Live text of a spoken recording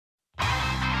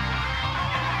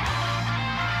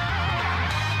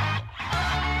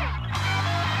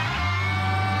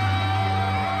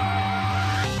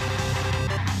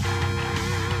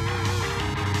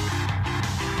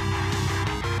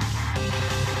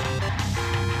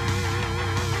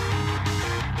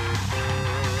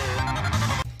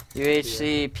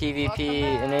UHC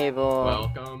PvP enable.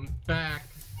 Welcome back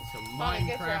to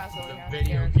Minecraft, the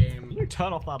video game. You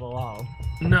turn off that alarm.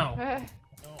 No.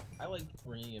 No, I like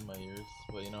ringing in my ears,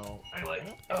 but you know, I like.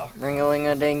 Ring-a-ling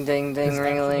a ding ding ding After the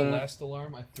ring-a-ling. last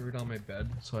alarm, I threw it on my bed,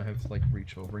 so I have to like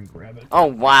reach over and grab it. Oh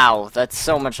wow, that's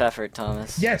so much effort,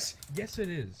 Thomas. Yes, yes it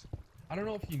is. I don't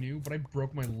know if you knew, but I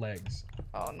broke my legs.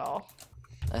 Oh no.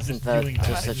 Isn't Just that doing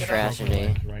just a that, I broke my tragedy?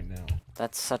 legs right now.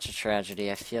 That's such a tragedy.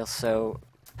 I feel so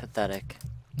pathetic.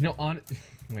 You know, on.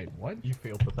 Wait, what? You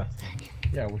feel pathetic.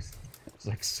 Yeah, it's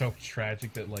like so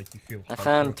tragic that like you feel. I found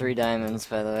heartbroken. 3 diamonds,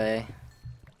 by the way.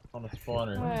 on a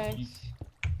spawner. Nice.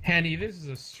 Henny, this is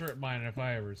a strip mine if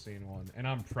I ever seen one, and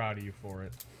I'm proud of you for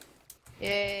it.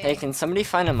 Yay. Hey, can somebody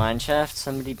find a mine shaft?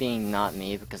 Somebody being not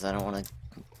me, because I don't want to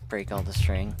break all the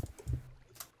string.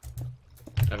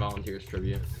 I volunteers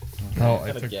tribute. Oh, Got I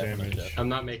a took gap in my damage. chest. I'm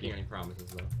not making any promises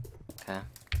though. Okay.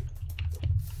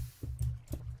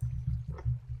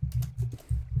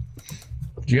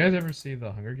 Did you guys ever see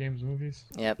the Hunger Games movies?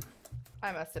 Yep.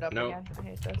 I messed it up Nope. again. I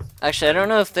hate this. Actually, I don't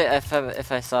know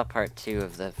if I saw part 2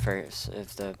 of the Yeah,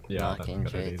 that's a good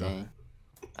Mockingjay idea. thing.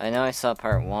 I know I saw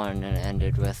part 1 and it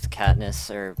ended with Katniss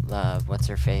or what's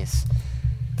her face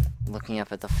looking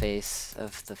up at the face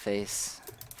of the face.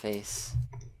 Face.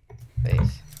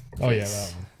 Oh yeah,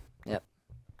 Face. that one.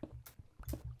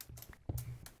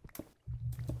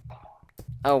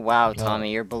 Oh wow,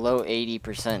 Tommy, you're below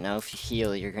 80% now. If you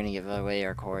heal, you're gonna give away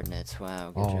our coordinates.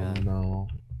 Wow, good Oh job. no.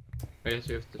 I guess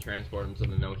we have to transport him to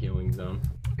the no healing zone.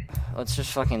 Let's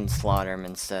just fucking slaughter him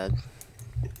instead.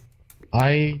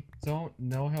 I don't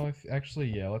know how actually,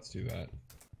 yeah, let's do that.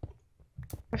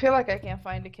 I feel like I can't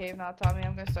find a cave now, Tommy.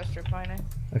 I'm gonna start strip mining.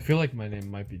 I feel like my name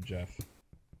might be Jeff.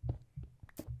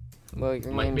 Well,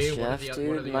 your Might name's be. What are Jeff, the-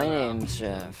 what are dude. the My other name's options?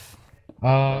 Jeff.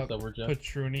 So we're just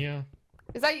Petrunia.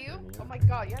 Is that you? Oh my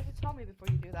god, you have to tell me before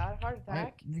you do that. Heart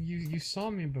attack. You saw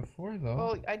me before though.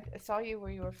 Well, I saw you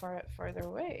where you were farther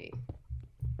away.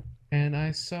 And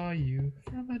I saw you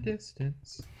from a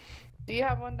distance. Do you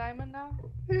have 1 diamond now?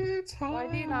 It's hard. Why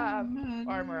do you not have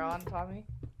armor on, Tommy?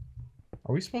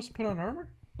 Are we supposed to put on armor?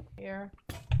 Here.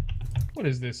 What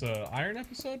is this, iron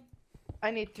episode?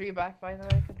 I need 3 back, by the way.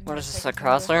 'cause I'm What gonna is this, take a it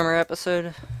cross further. armor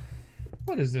episode?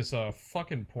 What is this,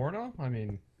 fucking porno? I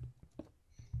mean,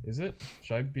 is it?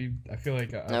 Should I be? I feel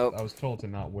like Nope. I was told to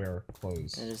not wear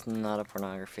clothes. It is not a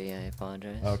pornography, I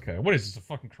apologize. Okay, what is this, a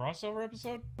fucking crossover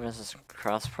episode? What is this,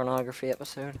 cross pornography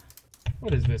episode?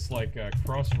 What is this, like a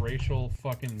cross-racial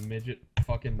fucking midget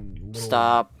fucking little...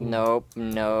 Stop, nope,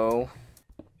 no.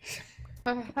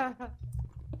 That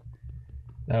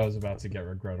was about to get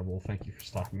regrettable, thank you for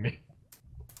stopping me.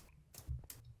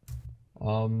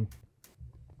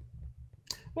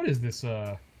 What is this,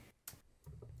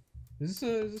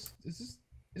 is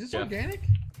this Yeah. organic?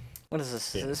 What is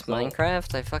this? Yeah, Is this so-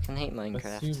 Minecraft? I fucking hate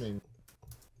Minecraft. assuming.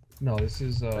 No, this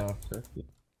is, the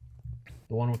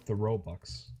one with the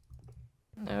Robux.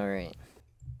 Alright.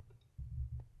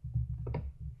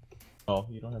 Oh,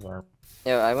 you don't have armor.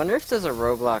 Yo, I wonder if there's a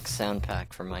Roblox sound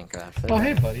pack for Minecraft. Oh,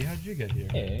 hey buddy, how'd you get here?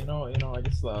 Hey, you know, I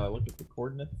just look at the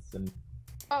coordinates and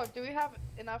Oh, do we have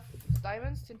enough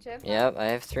diamonds to enchant? them? Yep, I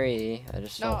have 3. I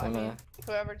just No, don't I wanna... mean,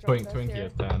 whoever joined us Twinkie here.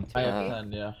 at 10. I have Uh,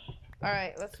 10, yeah.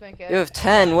 Alright, let's make it. You have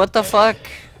 10, what the fuck?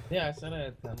 Yeah, I said I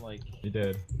had 10, like... You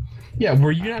did. Yeah,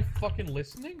 were you not fucking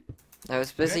listening? I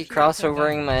was busy actually have 10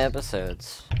 crossovering my diamonds.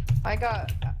 episodes. I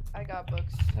got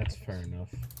books. That's fair enough.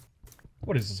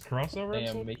 What is this, crossover I am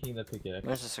episode? making the pickaxe.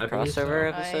 What is this, a I believe so.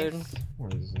 crossover Nice. episode?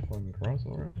 What is this, a fucking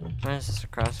crossover episode? What is this, a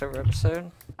crossover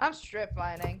episode? I'm strip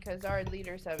mining because our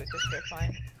leaders have it to strip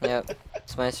mine. Yep,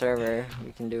 it's my server.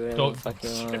 We can do whatever Don't the fuck you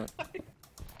strip want.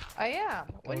 I am.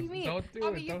 What do you mean? Don't do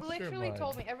Tommy, it, you've don't strip literally mine.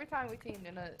 told me every time we teamed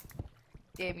in a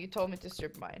game, you told me to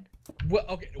strip mine. Well,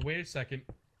 okay, wait a second.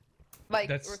 Like,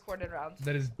 That's- recorded rounds.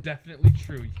 That is definitely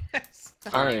true, yes!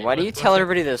 Tommy, Alright, why do you let's tell take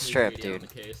everybody to this strip, video on dude?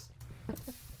 the case.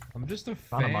 I'm just a Not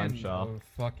a fan mine shop. of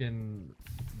fucking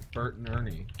Bert and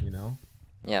Ernie, you know?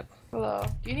 Yep. Hello.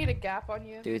 Do you need a gap on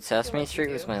you? Dude, Sesame like you Street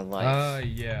was do. my life.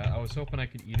 Yeah, I was hoping I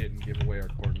could eat it and give away our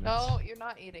coordinates. No, you're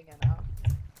not eating it now.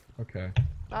 Okay.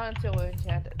 Not until we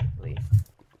enchant it, at least.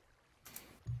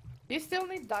 Do you still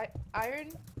need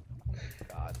iron? Oh my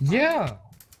god. Yeah!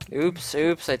 Oops,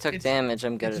 I took It's- damage.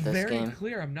 I'm good It's at this very game.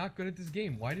 clear I'm not good at this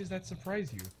game. Why does that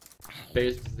surprise you?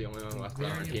 FaZe is the only one left on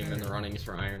our Very team in the aware. runnings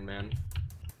for Iron Man.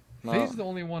 Well, FaZe is the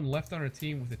only one left on our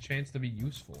team with a chance to be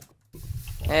useful.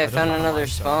 hey, I found another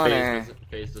spawner.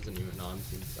 FaZe doesn't even know I'm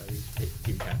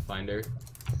Team Pathfinder.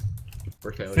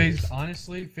 We're failures. FaZe,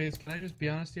 honestly, FaZe, can I just be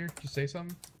honest here? Just say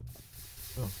something?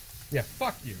 Oh. Yeah,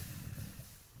 fuck you.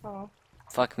 Oh.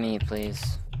 Fuck me,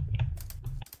 please.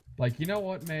 Like, you know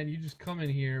what, man? You just come in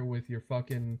here with your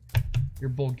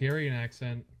Bulgarian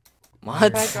accent.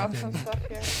 What? Can I drop some stuff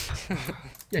here?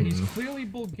 Yeah, he's clearly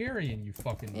Bulgarian, you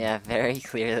fucking... Yeah, very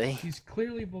clearly. He's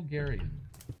clearly Bulgarian.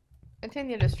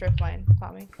 Continue to strip mine,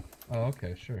 Tommy. Oh,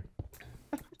 okay, sure.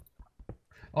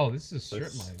 Oh, this is a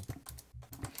strip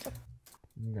mine.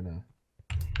 I'm gonna...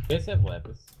 You guys have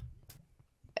lapis.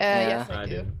 Yes, I I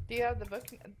do. do. Do you have the book?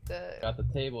 Got the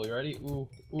table. You ready? Ooh.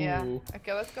 Yeah.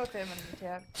 Okay, let's go to him and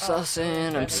chat.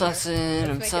 Sussing, I'm sussing,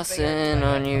 I'm Let's make it bigger. sussing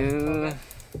on you. Okay.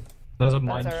 There's a That's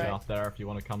mine alright. shaft there if you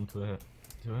want to come to it.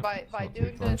 By It's not too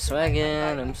doing far. I'm this,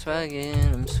 swagging, I'm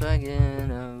swagging, I'm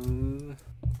swagging, oh.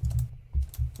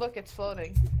 Look, it's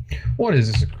floating. What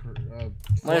is this?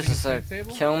 What is this, floating a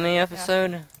table? kill me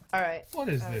episode? All right. What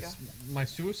is There we this? My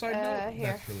suicide note? here.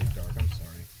 That's really dark. I'm sorry.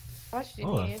 How much do you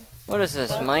Oh. need? What is this,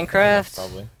 What? Minecraft?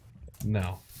 Probably.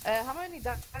 No. How many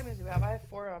diamonds do we have? I have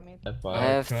 4 on me. F5. I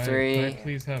have Can Can 3. I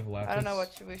please have lapis? I don't know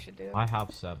what we should do. I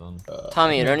have 7.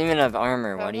 Tommy, you don't even have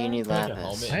armor. Why do you need Like a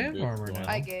lapis? helmet I and have boots armor going now. on.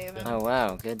 I gave him. Oh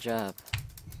wow, good job.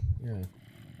 Yeah.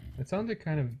 It sounded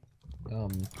kind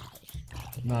of,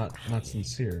 not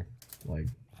sincere. Like,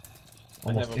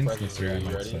 almost have a present insincere, for I you.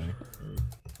 might Ready? say.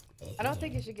 I don't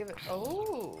think you should give it.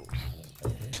 Oh,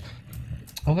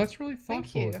 Oh, that's really Thank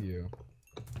thoughtful you. of you.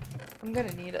 I'm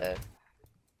gonna need it.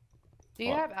 Do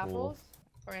you Oh, have cool. apples?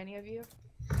 Or any of you?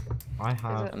 I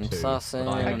have it- I'm 2. sussing,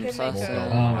 but I I I'm can make sussing,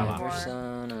 a- Um, I'm more.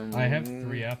 sussing on I have you.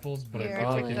 3 apples, but Here, I feel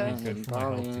like take it'd be that. good for my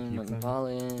health to keep I'm them.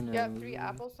 balling, You have 3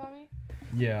 apples, Tommy?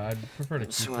 Yeah, I'd prefer to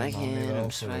I'm keep them on me swagging, though I'm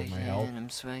for my swagging, health. I'm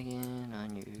swagging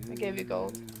on you. I gave you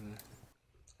gold.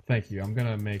 Thank you. I'm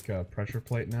gonna make a pressure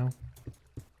plate now.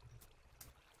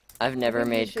 I've never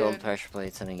think you made gold should- pressure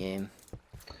plates in a game.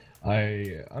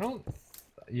 I don't.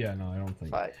 Yeah, no, I don't think.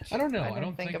 Fudge. I don't know. I didn't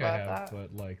don't think I about have, that.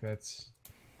 but like that's.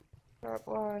 Sharp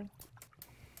one.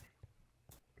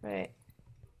 Right.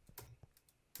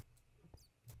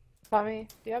 Tommy,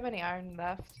 do you have any iron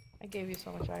left? I gave you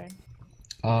so much iron.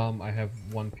 I have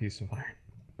 1 piece of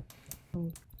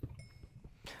iron.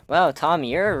 Wow,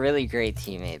 Tommy, you're a really great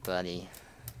teammate, buddy.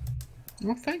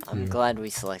 Oh, thank you. I'm glad we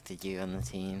selected you on the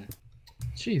team.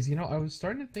 Jeez, you know, I was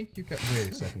starting to think you got.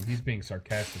 Wait a second. He's being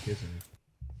sarcastic, isn't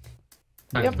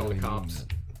he? I Yep. call the Really mean cops.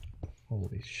 that.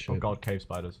 Holy shit. Oh god, cave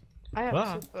spiders. I have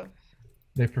Ah. super.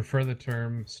 They prefer the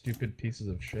term "stupid pieces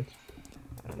of shit."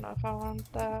 I don't know if I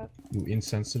want that. You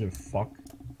insensitive fuck.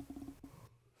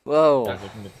 Whoa, Guys,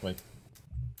 looking at my.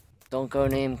 don't go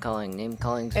name calling. Name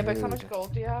calling's Hey, but how rude. much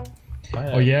gold do you have?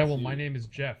 Oh yeah, well my name is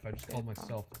Jeff. I just called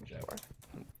myself Jeff.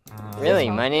 Really?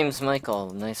 Huh? My name's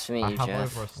Michael. Nice to meet I you, have Jeff.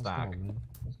 over a What's stack. going on,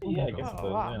 man? Yeah, I guess Oh,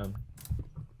 so. wow. Yeah.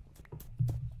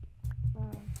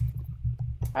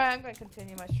 Alright, I'm gonna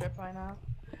continue my strip by now.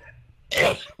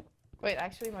 Wait,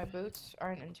 actually my boots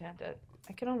aren't enchanted.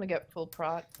 I can only get full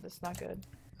prot. That's not good.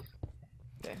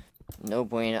 No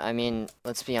bueno. I mean,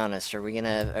 let's be honest. Are we gonna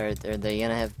have? Are they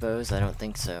gonna have bows? I don't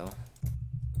think so.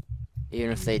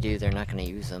 Even if they do, they're not gonna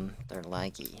use them. They're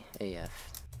laggy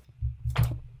AF.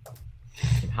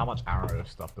 How much arrow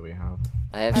stuff do we have?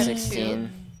 I have I have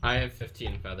 16. I have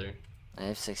 15 feather. I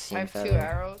have 16 I have 2 feather.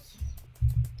 arrows.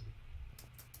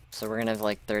 So we're gonna have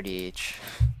like 30 each.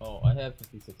 Oh, I have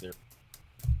 56 here.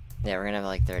 Yeah, we're gonna have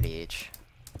like 30 each.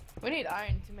 We need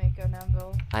iron to make an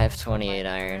anvil. I have That's 28 my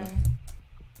iron.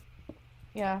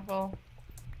 Yeah, well,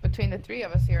 between the 3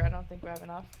 of us here, I don't think we have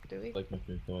enough, do we? Like my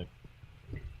food, so like.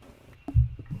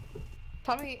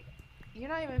 Tommy, you're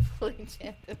not even fully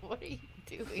enchanted. What are you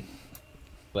doing?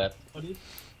 Lapis, buddy?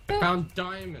 I found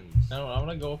diamonds. No, I'm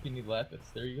gonna go if you need lapis.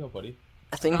 There you go, buddy.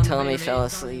 I think I'm Tommy very fell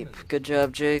asleep. diamond. Good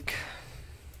job, Jake.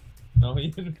 No, he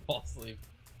didn't fall asleep.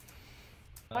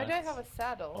 Why do I Nice. have a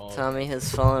saddle? Oh, Tommy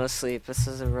has fallen asleep. This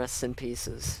is a rest in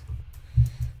pieces.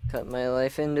 Cut my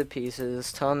life into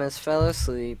pieces. Thomas fell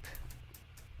asleep.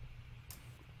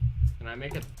 Can I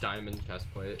make a diamond chest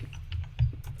plate?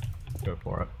 Go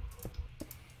for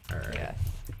it. Alright. Yes.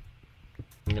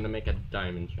 I'm gonna make a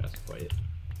diamond chest plate.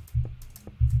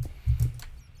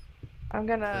 I'm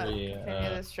gonna Really, continue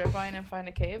this strip line and find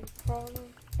a cave,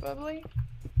 probably.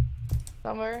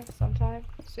 Somewhere, sometime,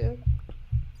 soon.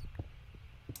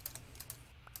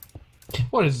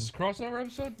 What is this crossover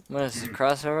episode? What is this,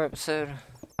 crossover episode?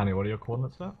 Annie, what are your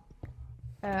coordinates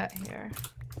there? Here.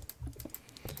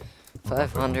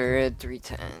 500,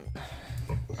 310.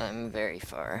 I'm very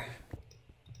far.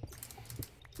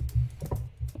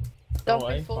 Don't Oh,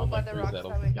 be I fooled found by my the freeze rocks that'll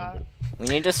that we be got. good. We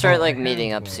need to start Oh, like I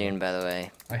meeting have, up soon, by the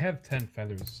way. I have 10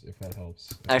 feathers, if that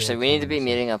helps. I feel Actually, like we need to be someone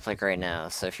meeting up like right now,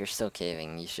 so if you're still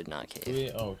caving, you should not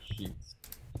cave. Oh, sheets.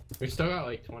 We still got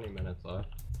like 20 minutes left.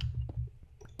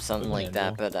 something Good like that.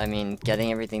 handle. But I mean,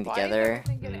 getting everything Why is together,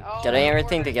 everything getting- oh, getting the everything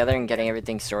corner. together and getting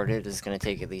everything sorted is gonna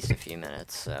take at least a few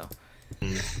minutes. So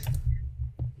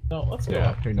No, let's go.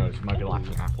 Yeah, who knows? You might be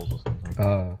lacking apples or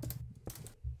something.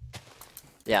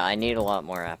 yeah, I need a lot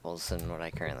more apples than what I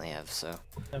currently have. So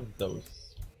Have those.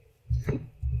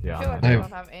 Yeah, I feel like I I have-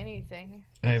 don't have anything.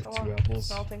 I have Someone 2 apples.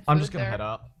 smelting I'm food just gonna there. head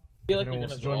up. I feel like Anyone you're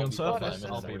wants gonna to join me on go all surface? the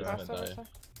time I'll and be then there. we're gonna die.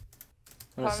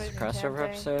 what is this, a Tommy's crossover enchanting.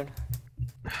 episode?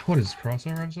 What is this,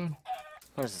 crossover episode?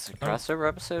 What is this, a crossover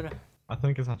episode? I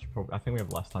think it's actually probably. I think we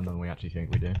have less time than we actually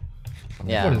think we do.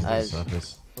 Yeah, What is I- this?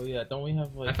 Surface. Oh yeah, don't we have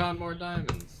I like found more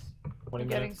diamonds. 20 I'm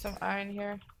getting minutes? some iron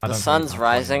here. I The don't think sun's we have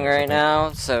rising 20 minutes, right I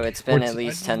think. now, so it's been We're at t-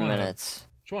 least I 10 wanna- minutes.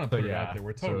 Just want to put So, it out yeah, there.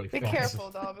 We're so- totally Be fucked.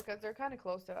 careful though, because they're kind of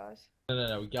close to us.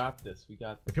 No, we got this. We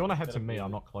got this. If you want to head to me,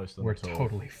 I'm not close to them We're at all.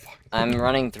 totally fucked. I'm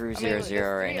running through I mean, 0-0 there's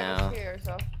right 3 of us now. Here,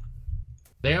 so.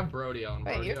 They have Brody on.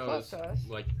 Wait, Brody you're close to us.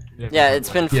 like Yeah, it's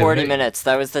been Yeah, 40 they- minutes.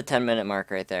 That was the 10-minute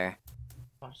mark right there.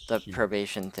 Oh, The shoot.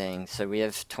 probation thing. So we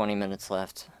have 20 minutes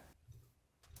left.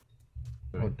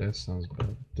 Oh, that sounds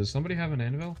bad. Does somebody have an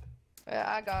anvil? Yeah,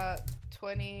 I got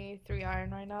 23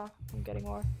 iron right now. I'm getting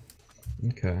more.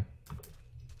 Okay.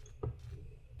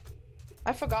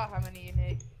 I forgot how many you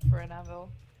need for an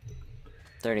anvil.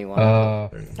 31.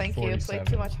 Thank you. Played 47.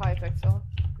 too much Hypixel.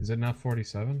 Is it not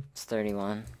 47? It's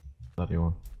 31.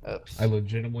 31. Oops. I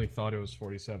legitimately thought it was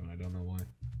 47. I don't know why.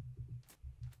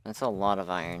 That's a lot of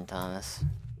iron, Thomas.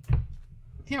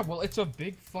 Yeah, well, it's a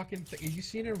big fucking thing. Have you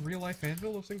seen a real life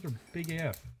anvil? Those things are big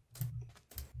AF.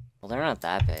 Well, they're not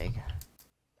that big.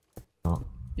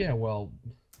 Yeah, well,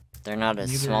 They're not as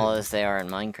Neither- small as they are in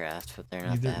Minecraft, but they're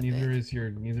not that neither big. is your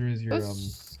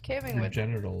Who's caving your with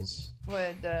genitals.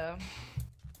 I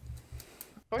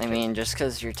torches? mean, just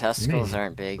because your testicles Me.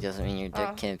 aren't big doesn't mean your dick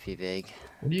Oh. can't be big.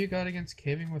 What do you got against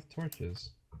caving with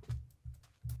torches?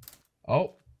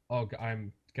 Oh,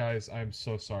 guys, I'm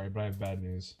so sorry, but I have bad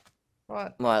news.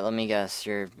 What? What? Let me guess.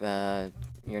 Your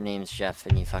name's Jeff,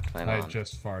 and you fucked my I mom.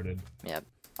 just farted.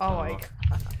 Oh my Oh.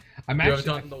 god. I'm you have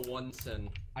actually. done the one sin.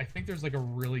 I think there's like a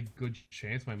really good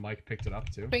chance my mic picked it up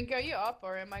too. Pink, are you up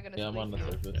or am I gonna Yeah, I'm sleep on the you?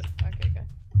 surface. Okay, okay.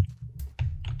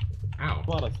 Ow. A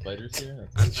lot of spiders here.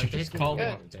 I'm Did you just basically call me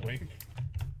good. a twink?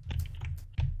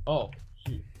 Oh,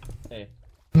 shoot. Hey,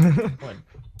 one.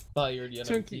 Thought you were the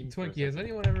enemy team for a Twinkie, has second.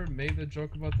 anyone ever made the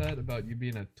joke about that? About you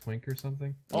being a twink or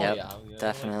something? Oh, Yep, yeah,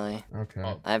 Definitely. Okay.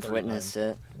 Oh. I've 30 witnessed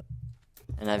it.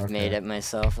 And I've Okay. made it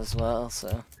myself as well,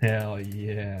 so. Hell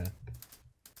yeah.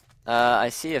 I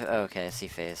see if. Oh, okay, I see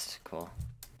phased. Cool.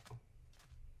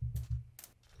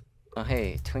 Oh,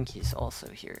 hey, Twinkie's also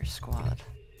here. Squad.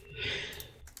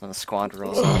 When the squad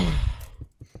rolls up.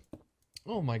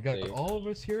 Oh my god, Hey. all of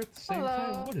us here at the same Hello.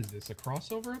 time? What is this, a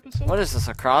crossover episode? What is this,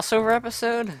 a crossover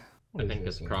episode? What I is think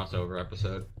this this? crossover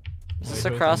episode. Is this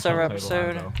a crossover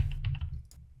episode?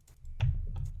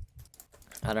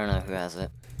 I don't know who has it.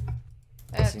 Yeah,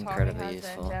 That's Tommy incredibly has the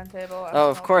useful. enchant table. I Oh,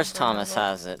 of don't course think Thomas remember.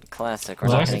 has it. Classic. We're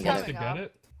Was not I gonna supposed get to it. Coming get up.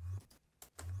 it?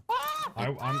 Ah!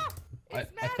 I'm- It's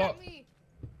I mad thought- at me.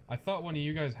 I thought one of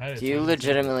you guys had it. Do so you I just-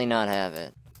 legitimately not have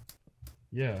it?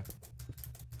 Yeah.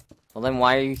 Well, then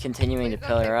why are you continuing to Please don't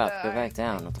pillar take up? the Go back iron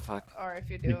down. thing. What the fuck? Or if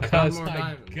you do. Because more I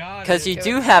diamonds. got it. Because you it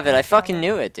do was- have it. I fucking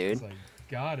knew it, dude. It's like,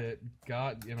 got it,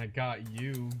 and I got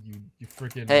you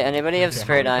freaking. Hey, anybody have freaking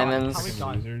spare How diamonds? many fucking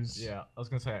diamonds? losers. Yeah, I was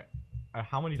gonna say,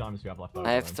 how many diamonds do you have left over?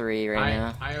 I have then? 3 right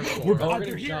now. I have We're 4. Oh, God, we're they're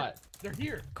getting here. shot. They're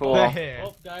here. Cool. They're here.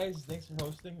 Well, guys, thanks for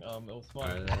hosting. It was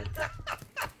fun. Alright.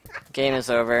 Game is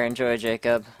over. Enjoy,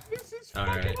 Jacob. This is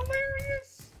Alright. fucking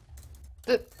hilarious.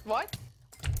 What?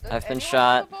 Does I've been anyone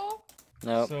shot. have a bowl?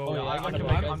 Nope. So Oh, yeah, I'm, I'm I'm, gonna-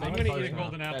 I'm I'm gonna gonna eat a close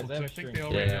golden now. apple Guys, because I that's think true. they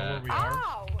already know Yeah. where we are.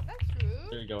 Ow! That's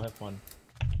rude. There you go. Have fun.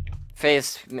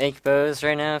 Face, make bows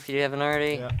right now if you haven't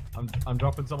already. Yeah, I'm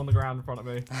dropping some on the ground in front of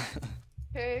me.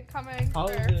 Okay, coming. How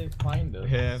Where? did they find us?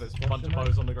 Here, there's a bunch of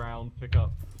bows on the ground. Pick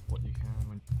up what you can.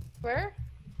 When... Where?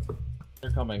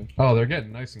 They're coming. Oh, they're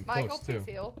getting nice and Michael, close too.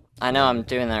 please heal. I know. I'm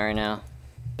doing that right now.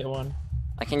 Hit one.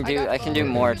 I can got do bows.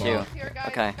 more There's too. bows Here, guys.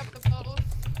 Okay. Pick up the bows.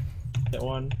 Hit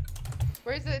one.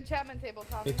 Where's the enchantment table, Hey,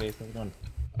 Tommy? face. How's it going?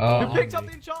 Who picked up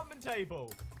the enchantment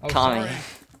table? Oh, Tommy. sorry.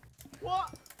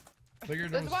 What? Figured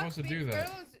I There's was one supposed to do that.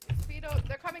 Speedo,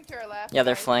 they're coming to our left. Yeah,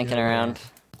 they're guys. flanking Yeah, around.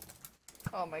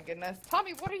 Oh my goodness.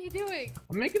 Tommy, what are you doing?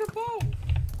 I'm making a bow.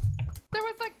 There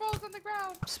was like balls on the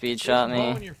ground. Speed shot There's a bow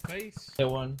in me. your face. Hit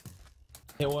one.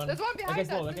 Hit one. There's one behind us.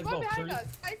 That guy's There's low. one behind Sorry.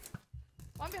 us. Guys,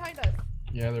 one behind us.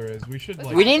 Yeah, there is. We should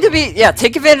like. We need to be. Yeah,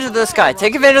 take advantage of this guy.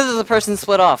 Take advantage of the person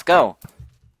split off. Go.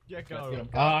 Yeah, Let's go. get him.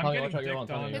 I'm Tommy, getting watch out, you're dicked on,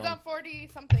 Tommy, on. you're He's on. on 40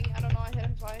 something. I don't know. I hit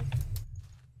him twice.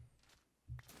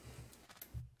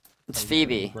 It's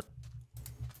Phoebe.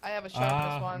 I have a shot this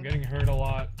I'm one. getting hurt a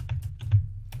lot.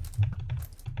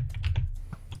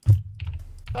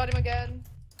 Shot him again.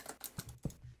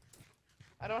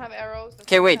 I don't have arrows.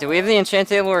 Okay, wait, do we have the enchant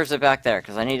table or is it back there?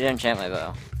 Because I need to enchant my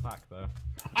bow. Back there.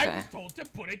 I Okay. was told to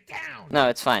put it down. No,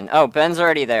 it's fine. Oh, Ben's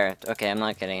already there. Okay, I'm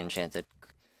not getting enchanted.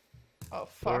 Oh,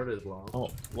 fuck. Lord is long.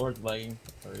 Oh, Lord's lagging.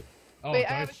 Sorry. Oh, Wait, did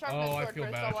I have a sharpness oh, I sword feel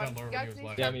first, bad. so I shot you Lord when guys he was need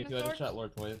like. Yeah, me too. I Sharpness just shot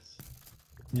Lord twice.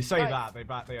 You say Right.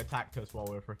 that they attacked us while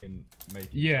we were freaking making.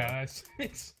 Yeah,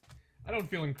 I don't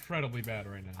feel incredibly bad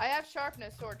right now. I have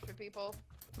sharpness swords for people.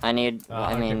 I need,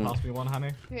 I Okay, mean, pass me one,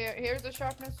 honey. Here's a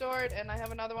sharpness sword, and I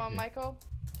have another one, Michael.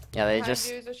 yeah, they Behind just,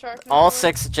 you is a sharpness all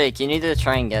sword. 6, Jake, you need to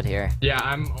try and get here. Yeah,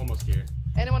 I'm almost here.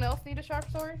 Anyone else need a sharp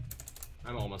sword?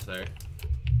 I'm almost there.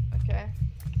 Okay.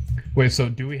 Wait, so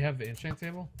do we have the enchant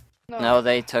table? No,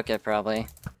 they took it probably.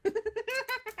 I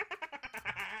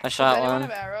Does shot anyone one.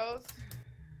 have arrows?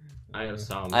 I have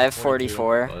some. I have 42,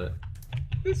 44.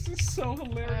 but- This is so I will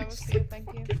hilarious. see you,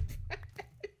 thank you.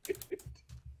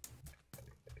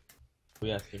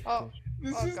 We asked you. Oh,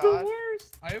 This Oh, is God. the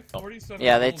worst. I have 47.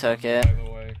 Yeah, they gold took on me, it. By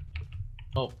the way.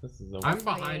 Oh, this is over. I'm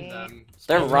behind them.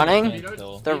 They're Speedo- running?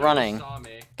 Speedo- They're Speedo running. Saw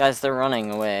me. Guys, they're running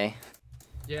away.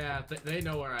 Yeah, they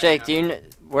know where Jake, I do am. you,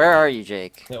 where are you,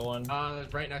 Jake? Hit one.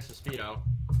 Right next to Speedo.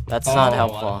 That's not Oh,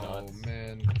 helpful. Oh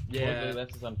man. Yeah.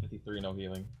 That's just on 53, no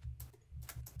healing.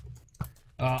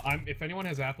 If anyone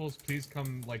has apples, please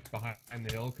come like behind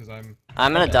the hill, cause I'm.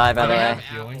 I'm gonna die, by I the don't way. have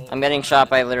Healing? apples. I'm getting shot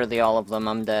by literally all of them.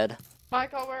 I'm dead.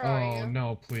 Michael, where are Oh you?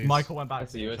 no, please. Michael went back I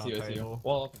to see the you, I see you, I enchant see you. table.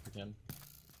 Wall up if you can.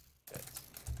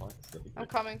 Fuck, it's gonna be I'm quick.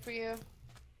 coming for you.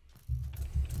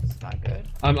 It's not good.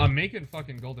 I'm making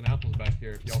fucking golden apples back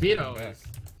here. If y'all can come Speedo back. is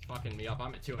fucking me up.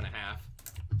 I'm at 2.5.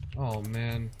 Oh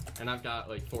man, And I've got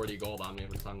like 40 gold on me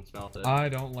from Sun Smelted. I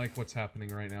don't like what's happening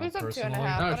right now. Who's up Personally, 2.5?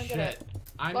 I Oh don't get shit. it.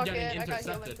 I'm Fuck getting it, I got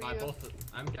intercepted healing by for you. both.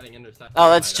 I'm getting intercepted. Oh,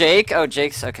 that's by them. Jake? Oh,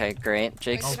 Jake's, okay, great.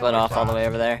 Jake Thank you split so off much. all the way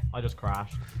over there. I just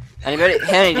crashed. Anybody?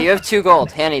 Hanny, do you have 2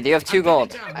 gold? Hanny, do you have 2 I'm gold?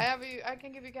 getting down. I have you. I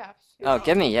can give you gaps. Oh,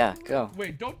 give me, yeah, go.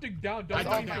 Wait, don't dig down. I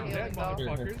Don't dig dug down, down, dead though.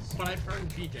 motherfuckers. But I burned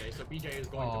BJ, so BJ is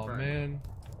going Oh to burn. man.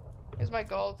 Here's my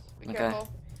gold. Be Okay. careful.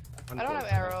 I don't have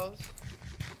arrows.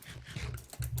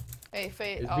 Hey,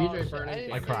 Fate. Is Oh, BJ shit, burning? I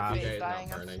didn't I see crashed. Fate BJ is not dying.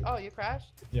 burning. Oh, you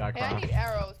crashed? Yeah, I Hey, I crashed. need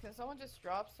arrows. Can someone just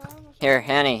drop some? or something? Here,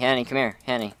 Hanny, come here,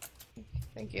 Hanny.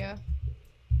 Thank you.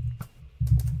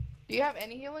 Do you have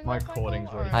any healing My left, Michael, recording's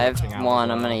or- already I have Glitching out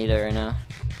 1, as I'm gonna well. eat it right now.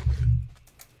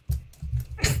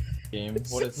 Game.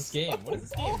 What is this game? What is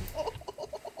this game?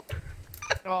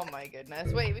 Oh my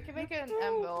goodness. Wait, we can make an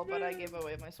anvil, but I gave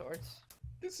away my swords.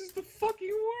 This is the fucking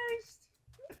worst.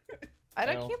 I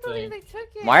don't can't believe they took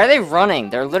it. Why are they running?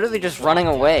 They're literally just running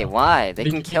away. Why? They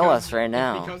can kill us right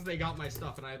now. Because they got my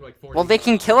stuff and I had like 40. Well, they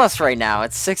can kill us right now.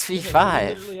 It's We 6v5.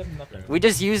 literally have nothing. We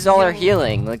just used all our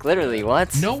healing. Like, literally,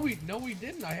 what? No, we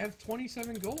didn't. I have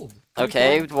 27 gold.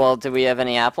 Okay, well, do we have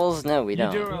any apples? No, we You do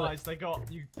don't. realize they do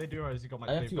realize you got I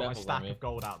my, have they've 2 got my apples on stack me. of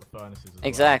gold out of the furnaces as well.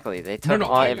 Exactly, they took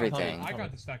all I got everything. I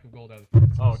got the stack of gold out of the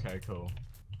Oh, okay, cool.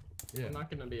 Yeah. I'm not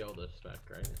gonna be able to spec,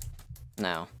 right?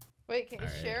 No. Wait, can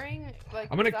Alright. sharing like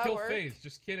I'm gonna does that kill work? FaZe.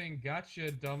 Just kidding. Gotcha,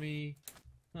 dummy.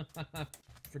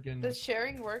 Freaking. Does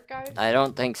sharing work, guys? I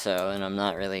don't think so, and I'm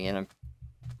not really gonna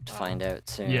find out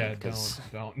soon. Yeah, 'cause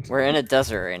don't. we're in a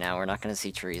desert right now. We're not gonna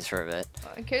see trees for a bit.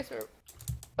 In case we're,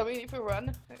 I mean, if we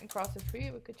run and cross the tree,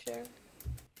 we could share.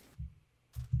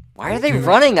 Why are they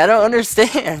running? I don't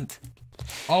understand.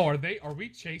 Oh, are we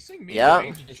chasing me? Yep.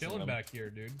 I'm just chilling back here,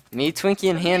 dude. Me, Twinkie,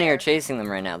 and Hanny are chasing them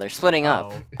right now. They're splitting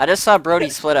up. Oh. I just saw Brody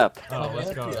split up. Oh, I let's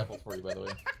have 3 go. apples for you, by the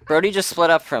way. Brody just split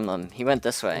up from them. He went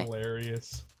this way.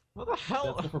 Hilarious. What the hell?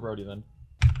 Let's go for Brody then.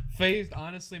 FaZe,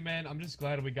 honestly, man, I'm just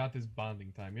glad we got this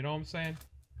bonding time. You know what I'm saying?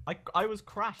 I was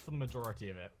crashed for the majority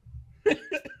of it.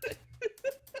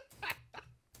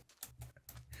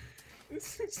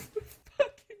 This is the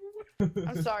fucking worst.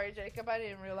 I'm sorry, Jacob. I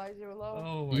didn't realize you were low.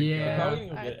 Oh my Yeah. god. Probably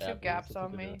gonna I get had 2 apples, gaps that's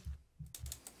on what me.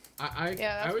 I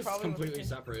Yeah, that's was probably what completely we can-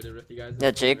 separated with you guys.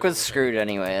 Yeah, Jake was screwed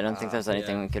anyway. I don't think there's yeah.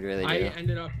 anything we could really I do.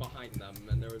 ended up behind them,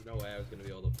 and there was no way I was gonna be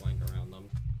able to flank around them.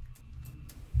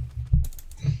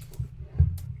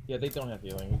 Yeah, they don't have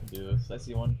healing. We can do this. I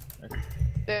see one.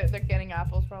 They're getting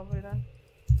apples probably then.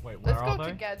 Wait, where Let's are go they?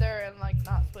 together and like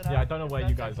not split up. Yeah, I don't know where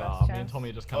you That's guys our are. best Me and chance.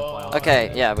 Tommy just kind of fly off.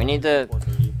 Okay, yeah, we need to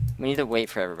 4:30. wait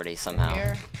for everybody somehow.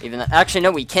 Here. Even though, actually,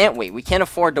 no, we can't wait. We can't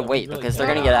afford to No, we wait really because they're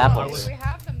can't. gonna get No, apples. we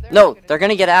have them, No, they're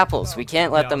gonna get apples. We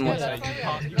can't let Yeah, them. I was Yeah, gonna that's say,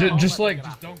 why you we- can't- Just let like, them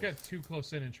just get don't get too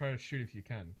close in and try to shoot if you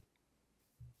can.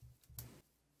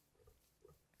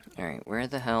 All right, where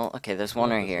the hell? Okay, there's one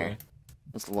right This here. way.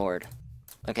 It's Lord.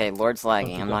 Okay, Lord's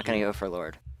lagging. Okay, I'm not gonna gotcha. go for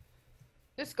Lord.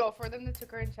 Just go for them. They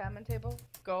took our enchantment table.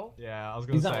 Go. Yeah, I was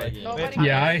gonna He's not say. lagging. Nobody.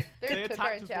 Yeah, They they took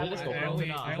our attacked us enchantment all. I table. only,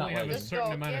 He's I not only have a Just certain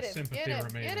go. amount Get of him. sympathy Get him.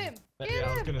 remaining. Get him. Yeah, Get Yeah, I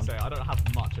was him. gonna say I don't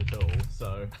have much at all.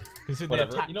 So, considering they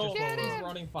Whatever. attacked You know, us Get he's him.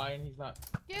 running fine. He's not.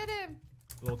 Get him.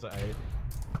 Lords at aid.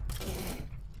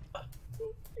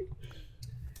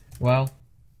 Well,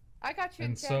 I got you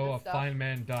and enchanted so a stuff. fine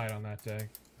man died on that day.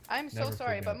 I'm so Never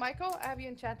sorry, forget. but Michael, I have you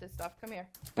enchanted stuff. Come here.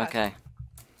 Pass. Okay.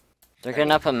 They're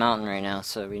getting up a mountain right now,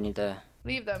 so we need to.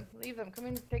 Leave them. Leave them. Come in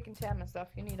and take enchantment stuff.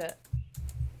 You need it.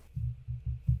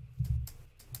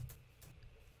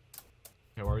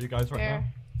 Okay, where are you guys right Here.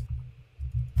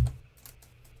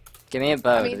 Give me a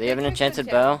bow. I mean, Do they have an took the enchanted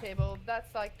bow? enchantment Table.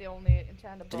 That's like the only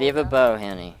enchanted bow. Did he have a now. bow,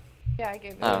 Hanny? Yeah, I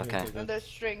gave you. Oh, it. okay. And there's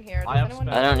string here. now? Does anyone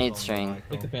I don't need spells on string. Michael.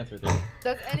 Take the pants right there.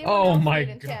 Does anyone Oh else my need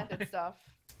enchanted God. stuff?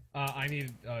 I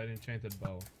need an enchanted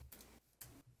bow.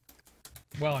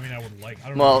 Well, I mean, I would like. I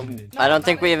don't Well, know. If you need I don't not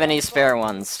think we have any enchanted spare bow.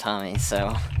 ones, Tommy.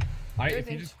 So if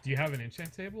you just, do you have an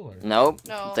enchant table or? nope.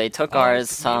 No. They took Oh, ours,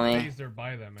 me and Tommy. Razor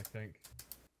buy them, I think.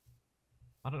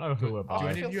 I don't know who we're Oh, Do I by.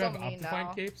 any feel of you so have mean Optifine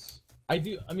now. capes? I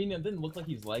do. I mean, it didn't look like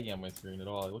he's lagging on my screen at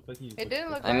all. It looked like he. It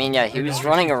didn't look I mean, yeah, he was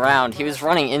running around. He was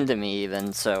running into me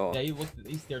even. So Yeah, he looked.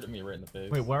 He stared at me right in the face.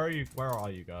 Wait, where are you? Where are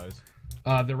you guys?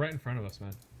 They're right in front of us,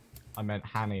 man. I meant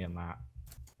Hanny and that.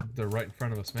 They're right in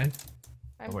front of us, man.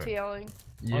 I'm Oh, wait. TLing.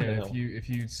 Yeah, the if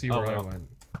hill. you see Oh, where I well. went.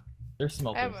 They're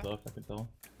smelting Ever. stuff. I can tell.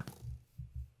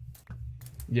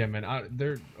 Yeah, man.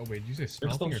 They're. Oh wait, did you say They're still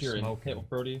smelting or cheering. smoking? Hey,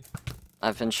 Brody.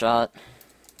 I've been shot.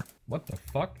 What the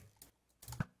fuck?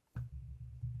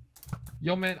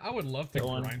 Yo, man, I would love to Go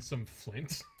on. grind some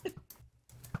flint.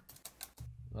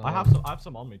 I have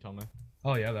some on me, Tommy.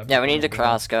 Oh yeah, that. Yeah, we need to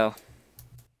cross go.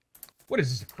 What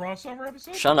is this, a crossover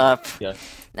episode? Shut up. Yeah.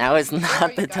 Now is Where are not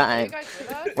you the guys? Are you time. guys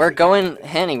with us? We're going,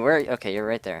 Hanny. Where? Okay, you're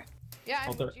right there. Yeah, I'm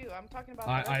Oh, with you. I'm talking about.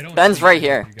 I the don't. Ben's see right any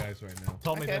here. of You guys right now.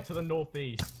 Tommy, Okay. they're to the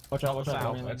northeast. Watch out! Watch out!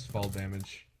 South. Brody. That's fall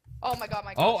damage. Oh my god,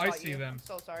 my Oh, god. I shot see you. them. I'm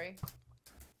so sorry.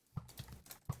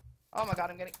 Oh my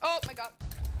god, I'm getting. Oh my god.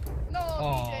 No,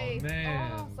 Oh, DJ.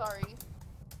 man. Oh, sorry.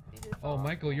 DJ Oh, fell.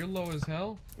 Michael, you're low as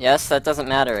hell. Yes, that doesn't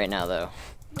matter right now though.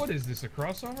 What is this, a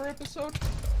crossover episode?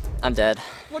 I'm dead.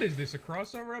 What is this, a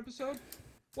crossover episode?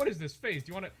 What is this phase? Do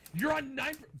you want to? You're on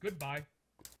 9. Goodbye.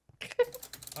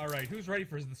 All right, who's ready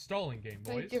for the stalling game,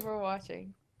 boys? Thank you for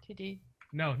watching. TD.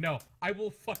 No, I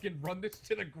will fucking run this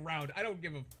to the ground. I don't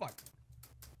give a fuck.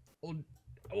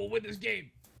 I will win this game.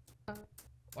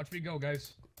 Watch me go,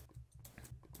 guys.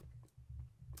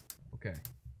 Okay.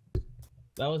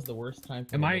 That was the worst time.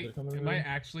 For Am my I mother coming am in. I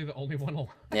actually the only one alive?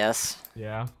 Yes.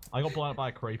 Yeah, I got blown up by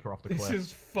a creeper off the This cliff.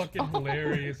 is fucking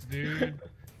hilarious, dude.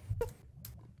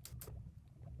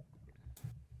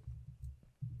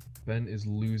 Ben is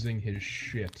losing his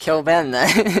shit. Kill Ben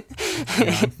then.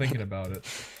 Yeah, I'm thinking about it.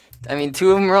 I mean,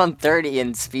 2 of them are on 30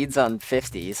 and speed's on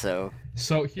 50, so.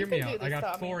 So hear me can do out. I this,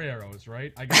 got Tommy. 4 arrows,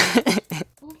 right? I got.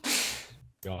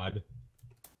 God.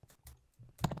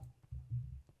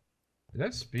 Is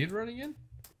that speed running in?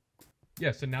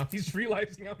 Yes, and now he's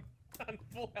realizing I'm on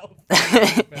full health.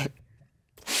 Back.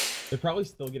 They're probably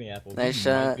still getting apples. Nice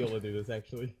You might shot. be able to do this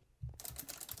actually.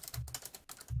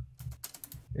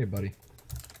 Hey, buddy.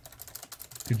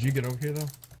 Could you get over here though?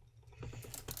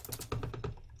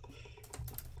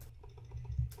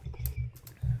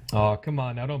 Oh, come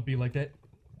on now, don't be like that.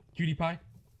 Cutie pie.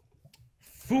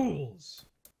 Fools!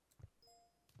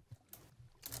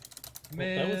 Well,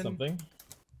 Man. that was something.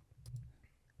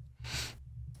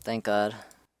 Thank God.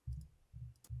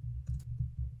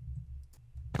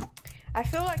 I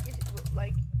feel like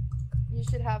you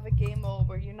should have a game mode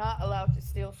where you're not allowed to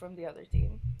steal from the other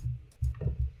team.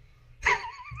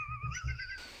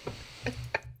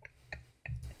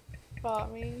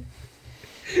 Got me.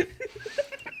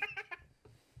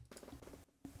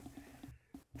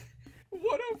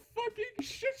 What a fucking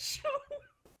shit show!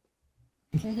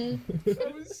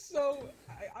 That was so.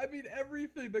 I mean,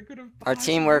 everything that could have. Our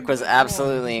teamwork was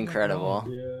absolutely incredible.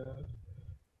 Yeah.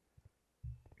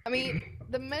 I mean,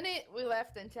 the minute we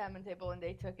left the enchantment table and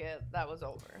they took it, that was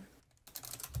over.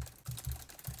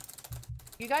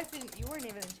 You guys didn't. You weren't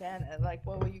even enchanted. Like,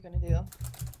 what were you gonna do?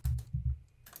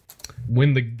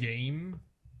 Win the game.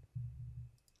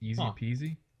 Easy Huh.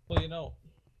 peasy. Well, you know.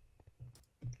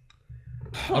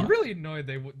 I'm really annoyed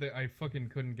they I fucking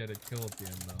couldn't get a kill at the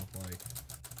end though. Like,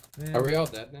 man. Are we all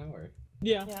dead now, or?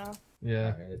 Yeah. Yeah.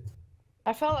 Yeah. Alright.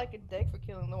 I felt like a dick for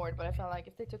killing the ward, but I felt like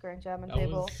if they took our enchantment That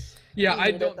table, was. Yeah, We I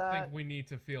needed don't that. think we need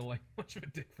to feel like much of a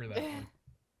dick for that one.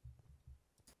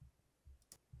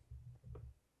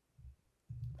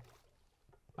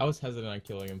 I was hesitant on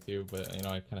killing him too, but you know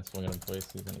I kind of swung at him twice.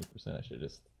 He was on 8%. I should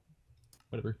just.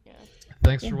 Whatever. yeah.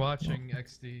 Thanks for watching,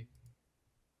 XD.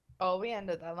 Oh, we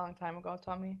ended that a long time ago,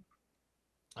 Tommy.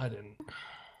 I didn't.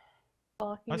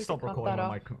 Oh, you I need to stopped cut recording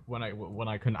that when off. when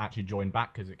I couldn't actually join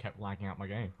back because it kept lagging out my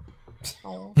game.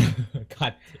 Oh.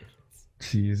 God.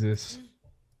 Jesus.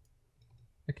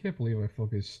 I can't believe I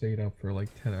fucking stayed up for like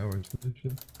 10 hours for this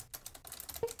shit.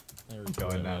 I'm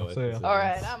going now. See ya.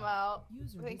 Alright, I'm out.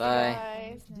 User Thank you, Bye.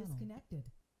 guys. disconnected.